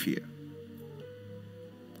of fear.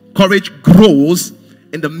 Courage grows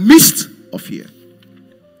in the midst of fear.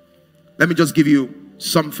 Let me just give you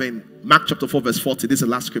something. Mark chapter 4 verse 40. This is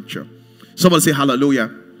the last scripture. Somebody say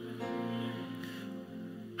hallelujah.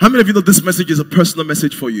 How many of you know this message is a personal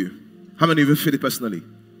message for you? How many of you feel it personally?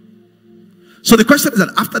 So the question is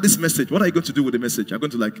that after this message, what are you going to do with the message? Are you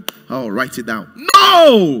going to write it down?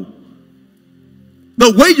 No!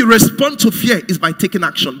 The way you respond to fear is by taking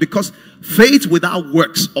action, because faith without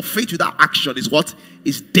works or faith without action is what?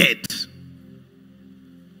 Is dead.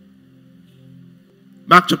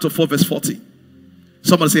 Mark chapter 4 verse 40.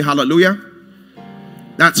 Someone say hallelujah.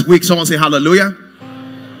 That's weak. Someone say hallelujah.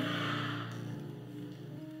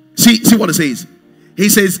 See what it says. He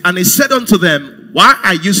says, and he said unto them, why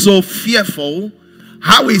are you so fearful?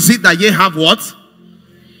 How is it that ye have what?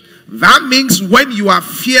 That means when you are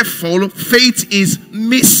fearful, faith is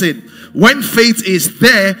missing. When faith is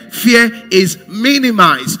there, fear is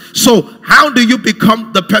minimized. So how do you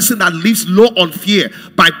become the person that lives low on fear?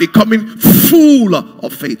 By becoming full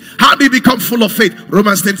of faith. How do you become full of faith?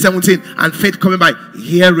 Romans 10:17. And faith coming by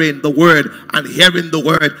hearing the word, and hearing the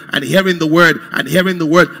word, and hearing the word, and hearing the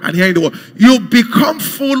word, and hearing the word. You become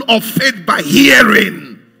full of faith by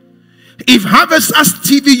hearing. If Harvest has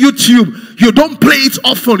TV, YouTube, you don't play it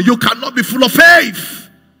often, you cannot be full of faith.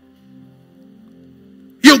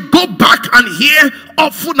 You go back and hear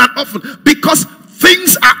often and often, because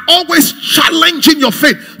things are always challenging your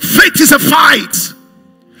faith. Faith is a fight.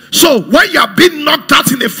 So when you are being knocked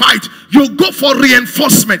out in a fight, you go for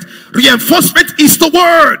reinforcement. Reinforcement is the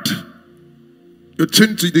word. You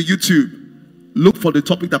turn to the YouTube, look for the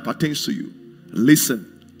topic that pertains to you, listen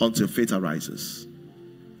until faith arises.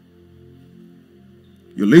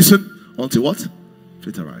 You listen until what?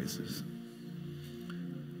 Faith arises.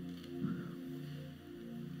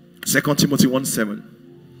 2 Timothy 1:7.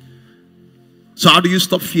 So how do you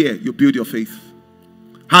stop fear? You build your faith.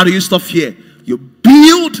 How do you stop fear? You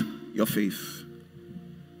build your faith.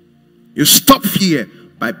 You stop fear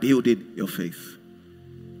by building your faith.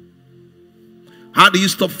 How do you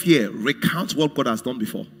stop fear? Recount what God has done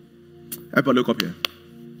before. Everybody look up here.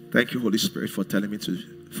 Thank you, Holy Spirit, for telling me to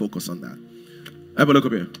focus on that. Everybody look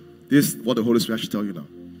up here. This is what the Holy Spirit should tell you now.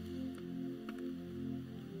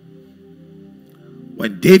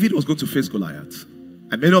 When David was going to face Goliath,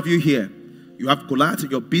 and many of you here, you have Goliath in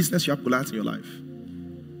your business, you have Goliath in your life.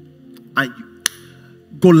 And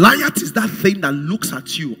Goliath is that thing that looks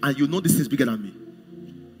at you and you know this is bigger than me.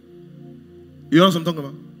 You know what I'm talking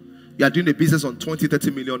about? You are doing a business on 20,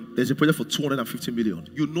 30 million. There's a project for 250 million.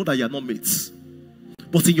 You know that you are not mates.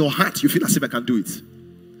 But in your heart, you feel as if I can do it.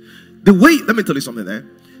 The way, let me tell you something there.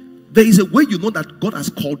 There is a way you know that God has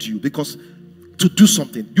called you, because to do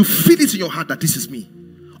something, you feel it in your heart that this is me.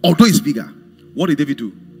 Although it's bigger. What did David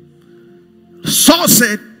do? Saul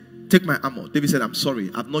said, take my armor. David said, I'm sorry,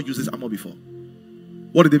 I've not used this armor before.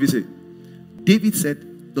 What did David say? David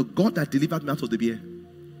said, the God that delivered me out of the bear,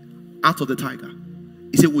 out of the tiger,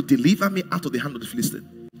 he said, will deliver me out of the hand of the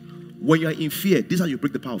Philistine. When you are in fear, this is how you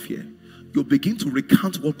break the power of fear. You begin to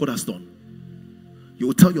recount what God has done. You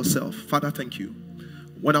will tell yourself, Father, thank you.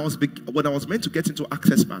 When I was meant to get into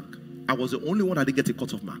Access Bank, I was the only one that didn't get a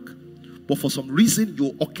cut-off mark. But for some reason,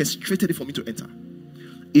 you orchestrated it for me to enter.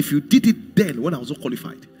 If you did it then when I was not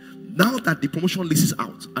qualified, now that the promotion list is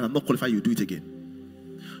out and I'm not qualified, you do it again.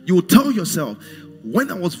 You will tell yourself, when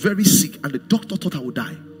I was very sick and the doctor thought I would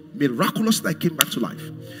die, miraculously I came back to life.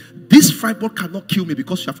 This fibroid cannot kill me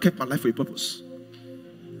because you have kept my life for a purpose.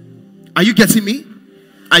 Are you getting me?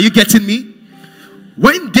 Are you getting me?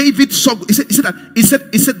 When David saw, he said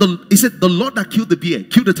the Lord that killed the bear,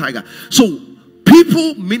 killed the tiger. So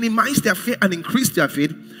people minimize their fear and increase their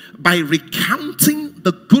faith by recounting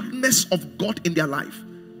the goodness of God in their life.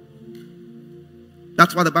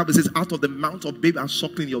 That's why the Bible says, out of the mouth of babe and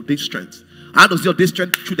suckling your day strength. How does your day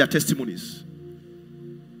strength? Through their testimonies.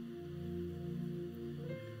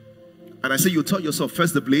 And I say, you tell yourself,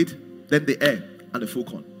 first the blade, then the air, and the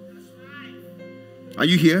falcon. Are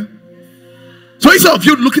you here? So instead of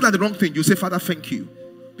you looking at the wrong thing, you say, Father, thank you,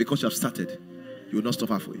 because you have started. You will not stop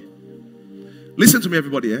halfway. Listen to me,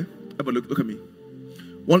 everybody. Everybody, look at me.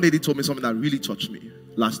 One lady told me something that really touched me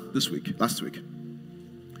last week.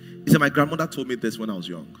 He said, my grandmother told me this when I was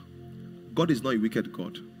young. God is not a wicked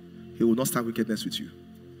God. He will not start wickedness with you.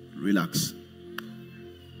 Relax.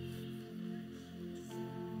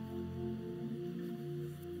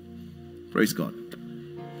 Praise God.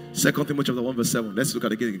 2 Timothy chapter 1 verse 7. Let's look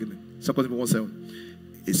at it again. 2 Timothy 1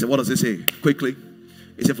 7. He said, what does it say? Quickly.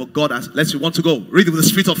 He said, for God has, let's want to go. Read it with the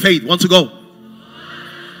spirit of faith. Want to go?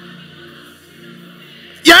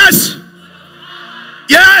 Yes.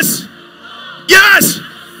 Yes. Yes.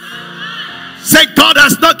 Say, God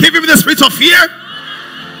has not given me the spirit of fear,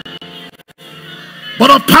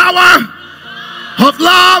 but of power, of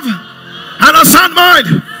love, and a sound mind.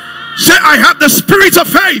 Say, I have the spirit of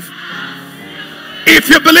faith. If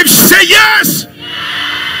you believe, say yes.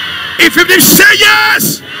 If you believe, say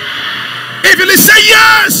yes. If you believe, say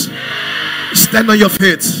yes. Stand on your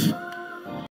feet.